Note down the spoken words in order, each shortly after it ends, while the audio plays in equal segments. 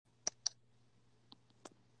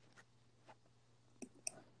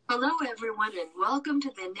Hello everyone and welcome to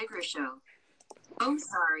the Nigger Show. Oh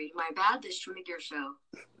sorry, my bad, the Schmigger Show.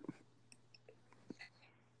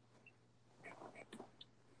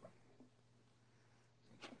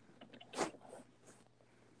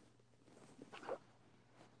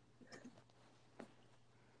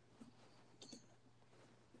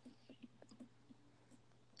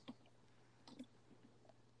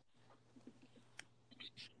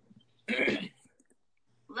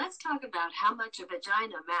 Let's talk about how much a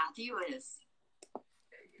vagina Matthew is.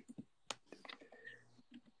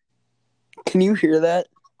 Can you hear that?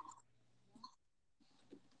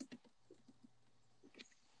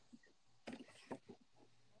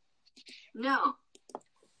 No.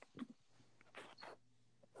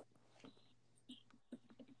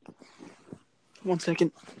 One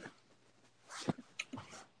second.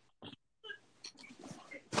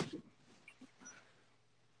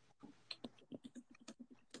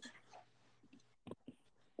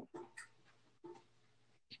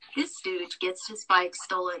 This stooge gets his bike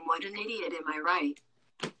stolen. What an idiot, am I right?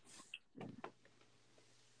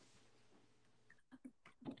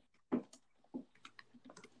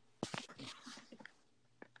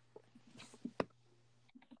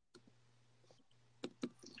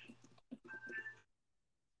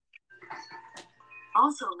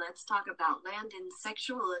 Also, let's talk about Landon's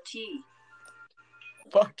sexuality.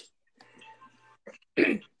 Fuck.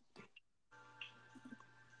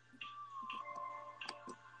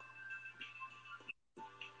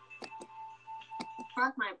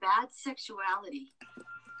 Fuck my bad sexuality.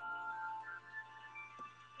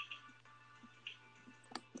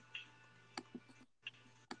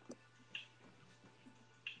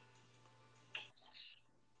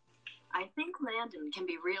 I think Landon can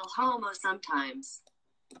be real homo sometimes.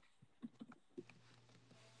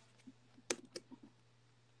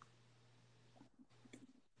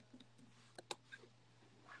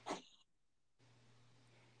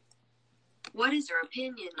 What is your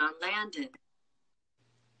opinion on Landon?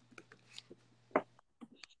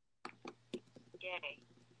 Gay.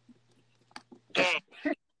 Gay.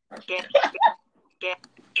 Gay. Gay.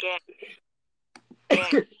 Gay.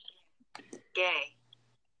 Gay. Gay.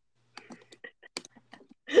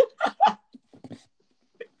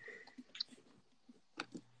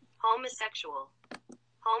 Homosexual.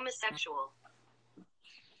 Homosexual.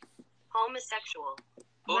 Homosexual.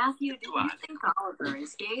 Matthew, do you think Oliver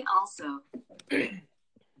is gay also?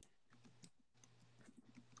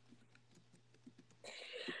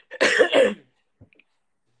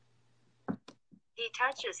 He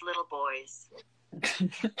touches little boys.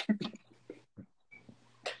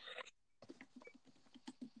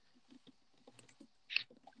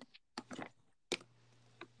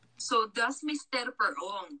 So does Mr.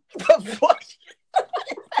 Perong. What?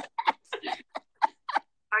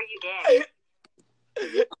 Are you gay?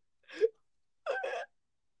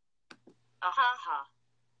 Ha. Ha.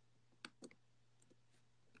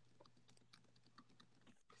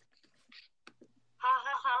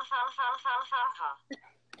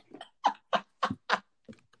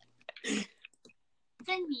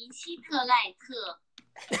 珍妮希特赖特。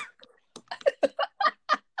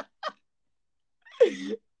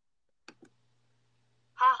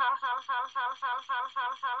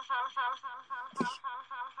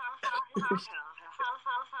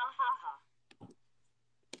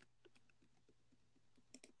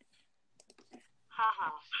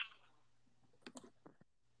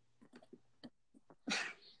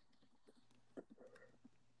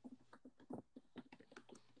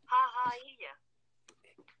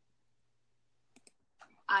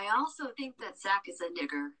I also think that Zach is a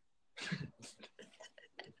nigger.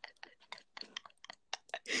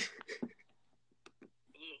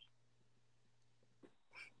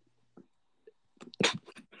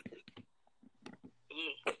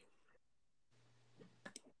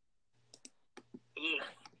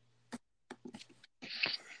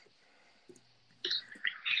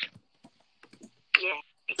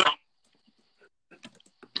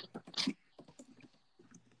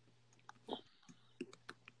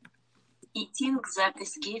 I think Zach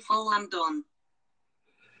is gay for Landon.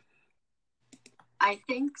 I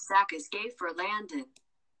think Zach is gay for Landon.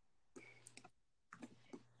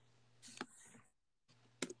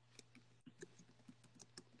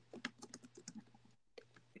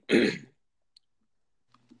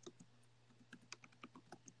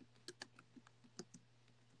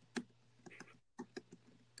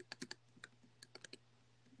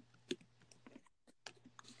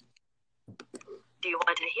 Do you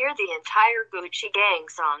want to hear the entire Gucci Gang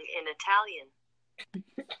song in Italian?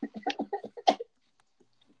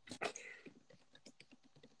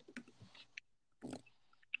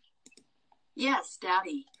 Yes,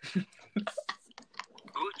 Daddy.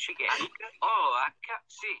 Gucci Gang, OH,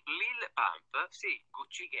 sì, Lil Pump, sì,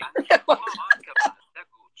 Gucci Gang, OH, Banda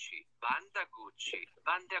Gucci, Banda Gucci,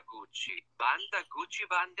 Banda Gucci, Banda Gucci,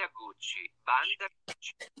 Banda Gucci,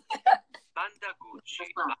 Banda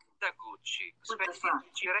Gucci, Banda Gucci, Spendi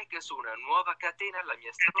 10 reg su una nuova catena, la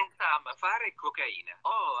mia stronza ama fare cocaina,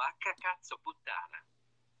 OH cazzo puttana.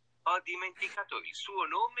 Ho dimenticato il suo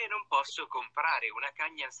nome e non posso comprare una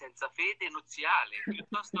cagna senza fede nuziale,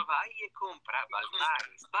 piuttosto vai e compra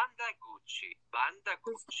Balmaris. Banda Gucci, Banda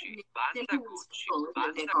Gucci, Banda Gucci,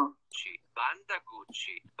 Banda Gucci, Banda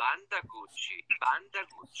Gucci, Banda Gucci, Banda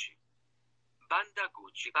Gucci. Banda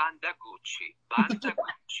Gucci, Banda Gucci, Banda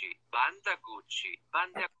Gucci, Banda Gucci,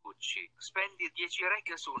 Banda Gucci. Spendi 10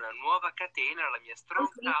 reg su una nuova catena, la mia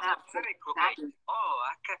stronza ama fare cocaina.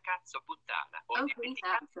 OH cazzo puttana. Ho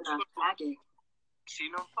dimenticato il suo nome. Sì,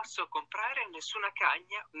 non posso comprare nessuna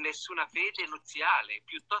cagna, nessuna fede nuziale,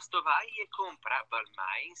 piuttosto vai e compra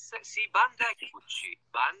Balmains. Sì, Banda Gucci,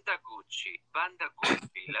 Banda Gucci, Banda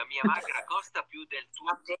Gucci. La mia magra costa più del tuo.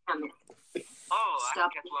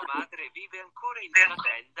 OH tua madre vive ancora in una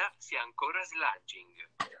tenda, sia ancora sludging.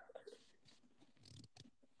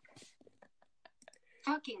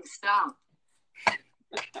 Fucking stop.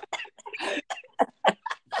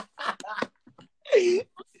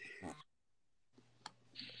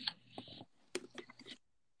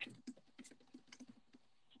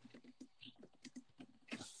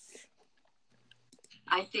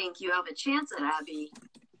 I think you have a chance at Abby.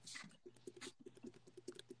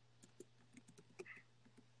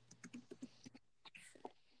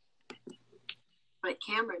 But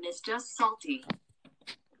Cameron is just salty.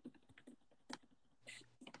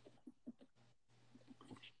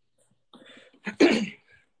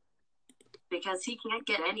 Because he can't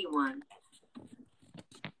get anyone.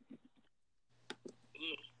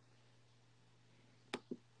 Yeah.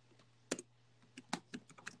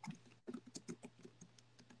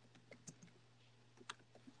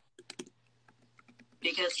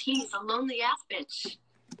 Because he's a lonely ass bitch.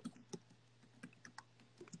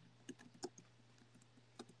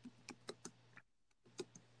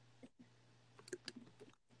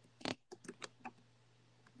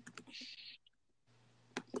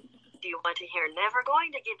 Do you want to hear Never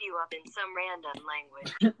Going to Give You Up in some random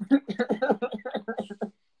language?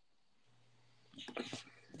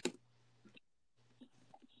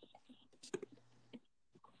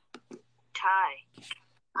 Thai.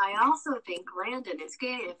 I also think Landon is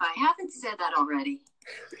gay if I haven't said that already.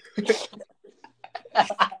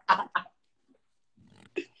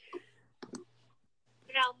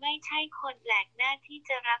 เราไม่ใช่คนแปลกหน้าที่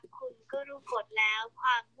จะรักคุณก็รู้กฎแล้ว คว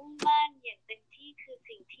ามมุ่งมั่นอย่างเต็มที่คือ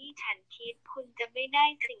สิ่งที่ฉันคิด คุณจะไม่ได้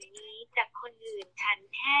สิ่งนี้จากคนอื่น ฉัน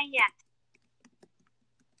แค่อยาก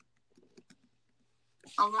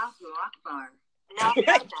Allahu Akbar. No,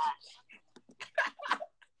 not that.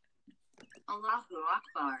 Allahu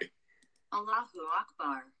Akbar. Allahu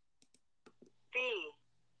Akbar. B.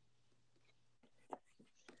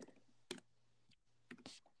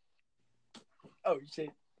 Oh shit.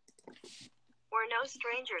 We're no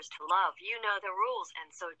strangers to love. You know the rules, and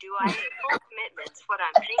so do I. Full commitment's what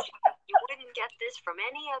I'm thinking. You wouldn't get this from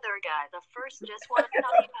any other guy. The first just want to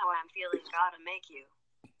tell you how I'm feeling. Gotta make you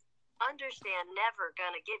understand. Never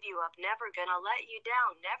gonna give you up. Never gonna let you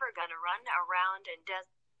down. Never gonna run around and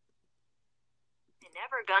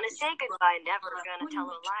never gonna say goodbye. Never gonna tell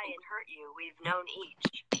a lie and hurt you. We've known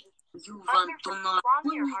each. You Other want for to so know long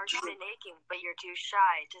your heart's been aching, but you're too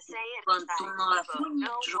shy to say it. Want I to know a don't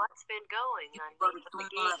know funny what's been going on Want with to the know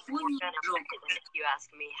a game. We're funny gonna joke. wreck it if you ask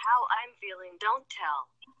me how I'm feeling. Don't tell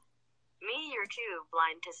me you're too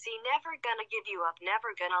blind to see. Never gonna give you up.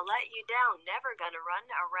 Never gonna let you down. Never gonna run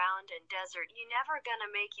around in desert. You never gonna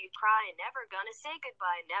make you cry. Never gonna say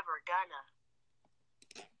goodbye. Never gonna.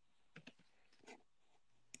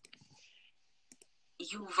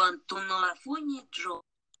 You want to know a funny joke?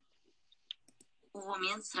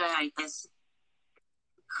 Women's rights.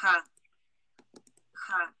 Ha.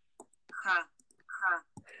 Ha. Ha. Ha.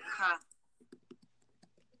 Ha.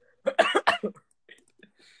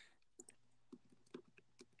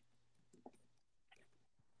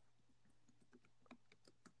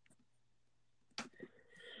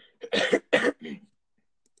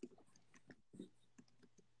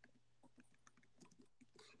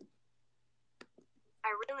 I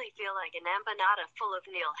really feel like an empanada full of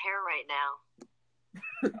Neil hair right now.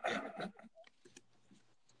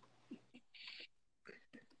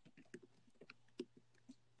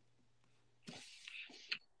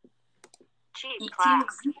 Cheap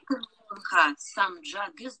class. Ha. Some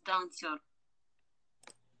juggies dancer.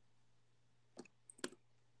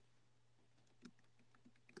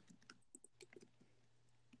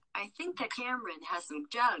 I think that Cameron has some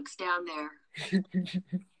jugs down there.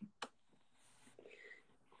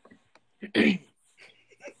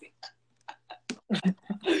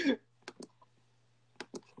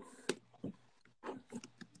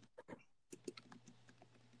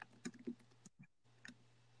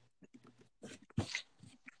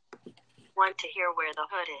 Want to hear where the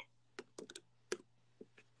hood is?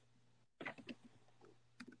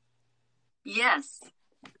 Yes.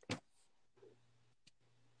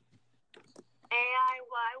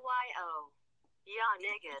 AIYYO. Y'all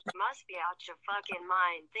niggas must be out your fucking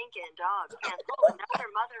mind thinking dog can't pull another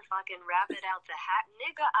motherfucking rabbit out the hat.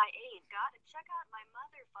 Nigga, I ain't gotta check out my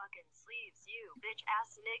motherfucking sleeves. You bitch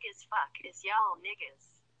ass niggas fuck is y'all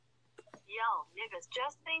niggas. Y'all niggas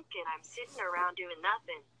just thinking I'm sitting around doing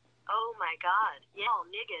nothing. Oh my god, y'all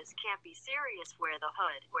niggas can't be serious. Where the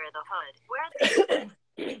hood? Where the hood? Where the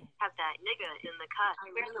have that nigga in the cut?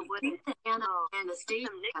 I Where the really wood? think that Anna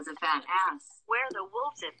Anastasia has a fat ass. Where the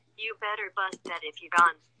wolves at? You better bust that if you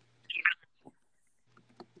gone.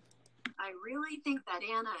 I really think that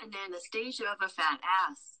Anna and Anastasia have a fat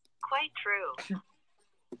ass. Quite true.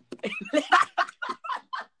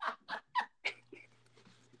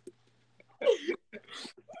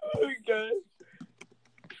 Oh my god.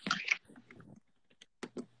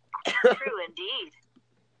 True indeed.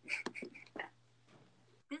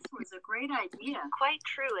 This was a great idea. Quite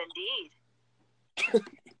true indeed.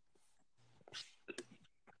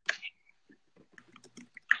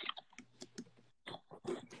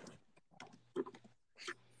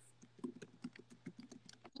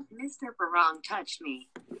 Mr. Barong touched me.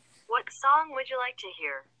 What song would you like to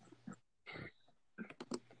hear?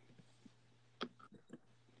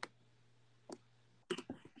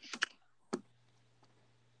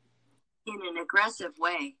 In an aggressive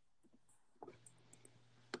way.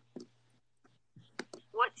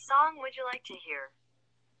 What song would you like to hear?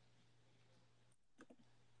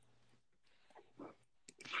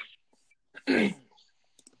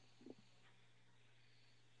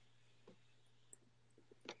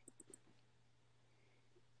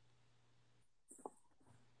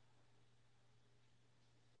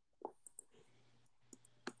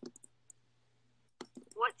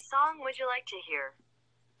 What song would you like to hear?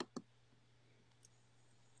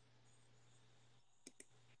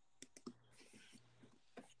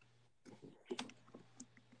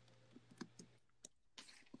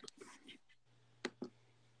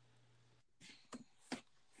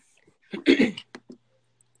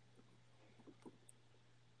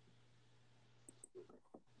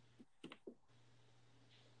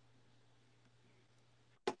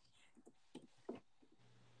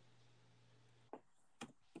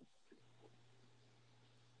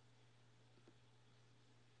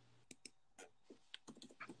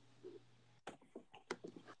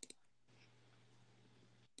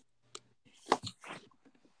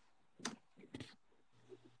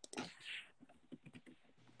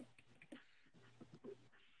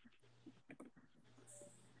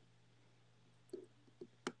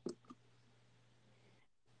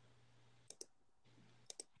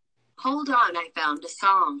 Hold on, I found a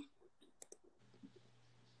song.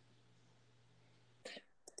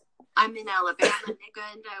 I'm in Alabama, nigga,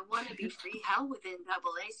 and I wanna be free. Hell within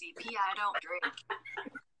AACP, I don't drink.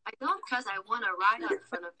 I don't cause I wanna ride on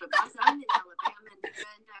front of the bus. I'm in Alabama, nigga,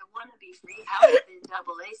 and I wanna be free. Hell within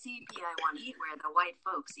AACP, I wanna eat where the white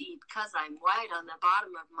folks eat. Cause I'm white on the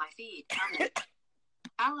bottom of my feet. I'm in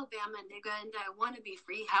Alabama, nigga, and I wanna be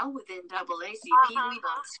free. Hell within AACP, we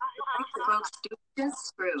don't screw like the folks do. Just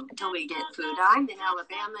screw till we get food. I'm in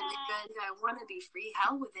Alabama, nigga, and I wanna be free.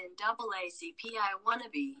 Hell within AACP, I wanna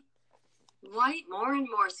be white more and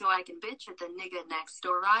more so I can bitch at the nigga next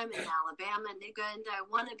door. I'm in Alabama, nigga, and I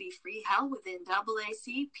wanna be free. Hell within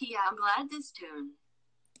AACP. I'm glad this tune.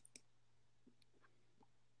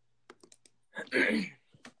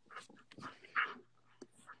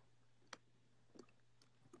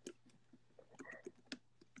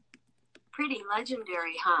 Pretty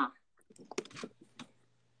legendary, huh?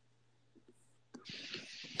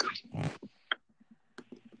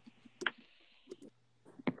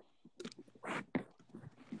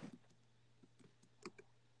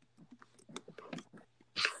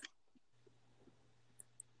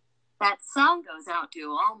 That song goes out to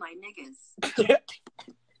all my niggas.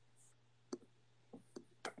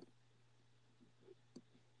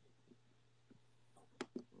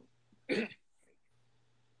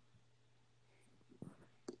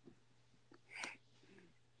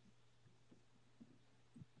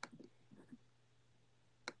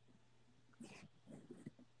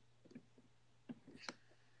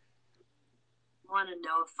 Want to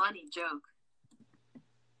know a funny joke?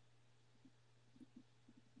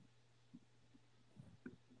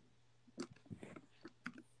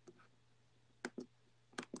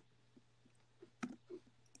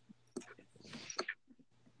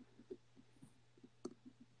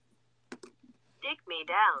 me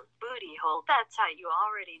down. Booty hole, that's how you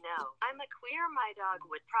already know. I'm a queer, my dog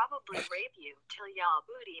would probably rape you till y'all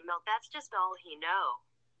booty melt, that's just all he know.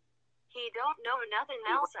 He don't know nothing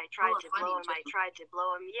else. I tried to blow him,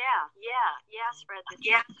 yeah, spread the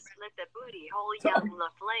cheeks, lit the booty hole, young La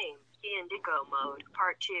Flame. Indigo mode,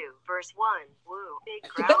 part 2, verse 1, woo, big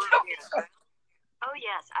growl here. Oh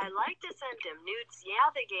yes, I like to send him nudes,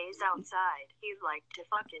 yeah, the gays outside. He'd like to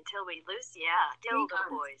fuck until we loose, yeah, dildo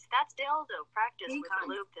boys. That's dildo practice with the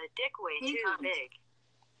loop, the dick way too big.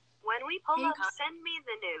 When we pull up, send me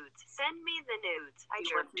the nudes, I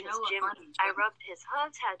jerked his Jimmy, I rubbed his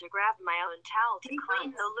hoods, had to grab my own towel to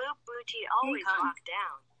clean the loop, booty always locked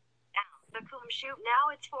down. The coom shoot, now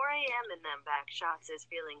it's 4 a.m. and them back shots is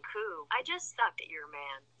feeling cool. I just sucked at your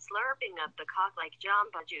man, slurping up the cock like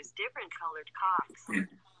Jamba Juice, different colored cocks.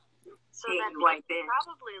 So that thing's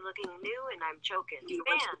probably looking new and I'm choking. Do you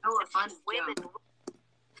want to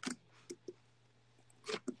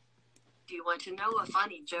know a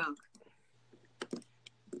funny joke?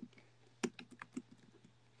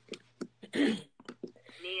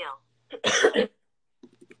 Neil.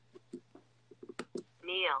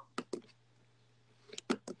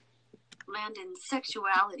 Landon,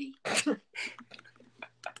 sexuality.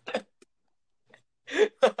 Neil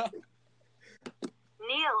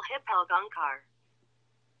Hipalgankar.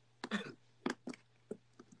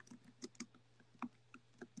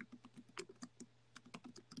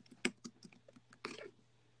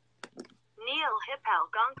 Neil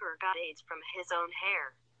Hipalgankar got AIDS from his own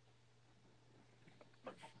hair.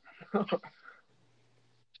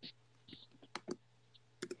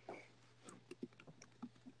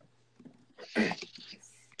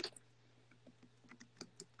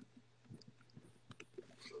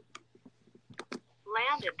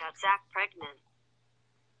 Landon got Zach pregnant.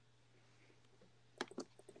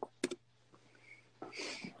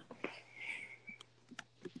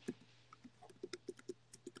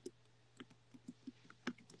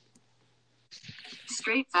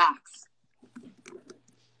 Straight facts.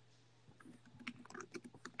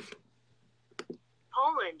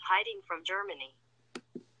 Poland hiding from Germany.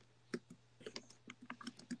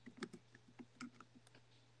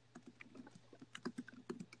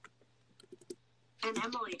 And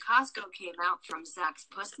Emily Costco came out from Zach's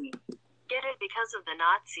pussy. Get it because of the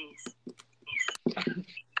Nazis.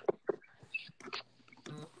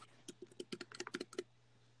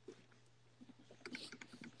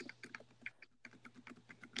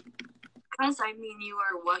 Cause I mean you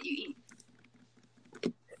are what you eat.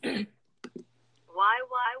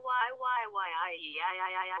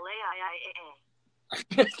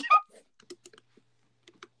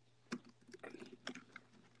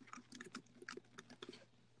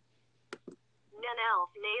 Nenelf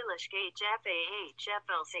Nalish Gage FAH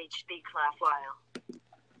FLSH the Clafwile.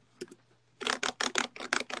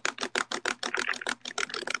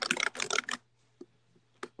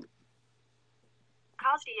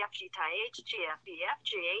 Costy FGTI HGF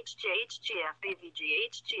BFGH JHGF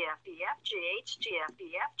BVGH GF BFGH GF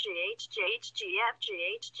BFGH JHGF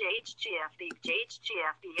JHGF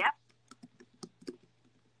BJHGF BF.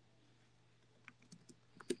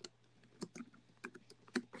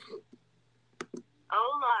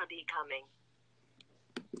 Ola becoming.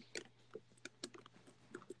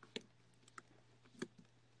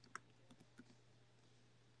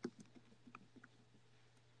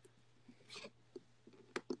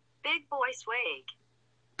 Big boy swag.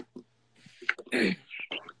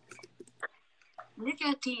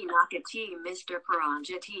 Nika T, Naka T, Mr.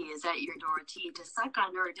 Paranja T is at your door T to suck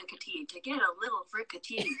on your dick T to get a little frick of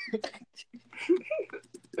tea.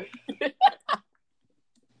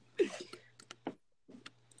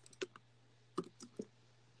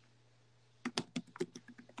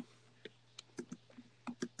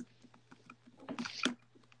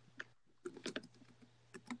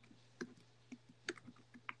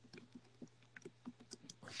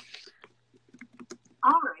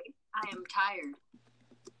 Alright, I am tired.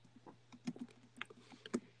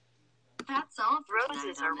 That's all for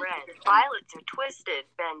Roses tonight are on the red, Nigger Show. violets are twisted.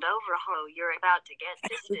 Bend over, ho, you're about to get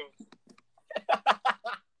fisted.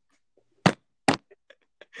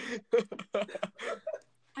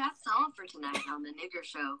 That's all for tonight on the Nigger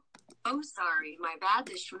Show. Oh sorry, my bad,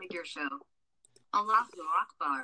 the Schwigger Show. Allahu Akbar.